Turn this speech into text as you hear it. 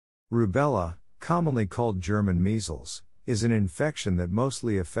Rubella, commonly called German measles, is an infection that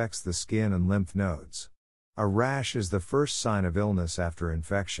mostly affects the skin and lymph nodes. A rash is the first sign of illness after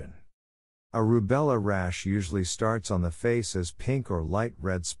infection. A rubella rash usually starts on the face as pink or light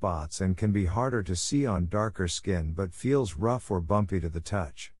red spots and can be harder to see on darker skin but feels rough or bumpy to the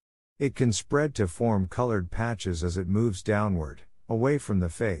touch. It can spread to form colored patches as it moves downward, away from the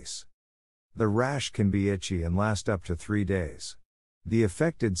face. The rash can be itchy and last up to 3 days. The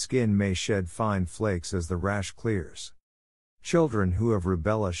affected skin may shed fine flakes as the rash clears. Children who have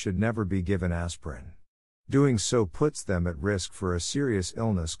rubella should never be given aspirin. Doing so puts them at risk for a serious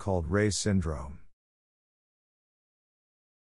illness called Reye syndrome.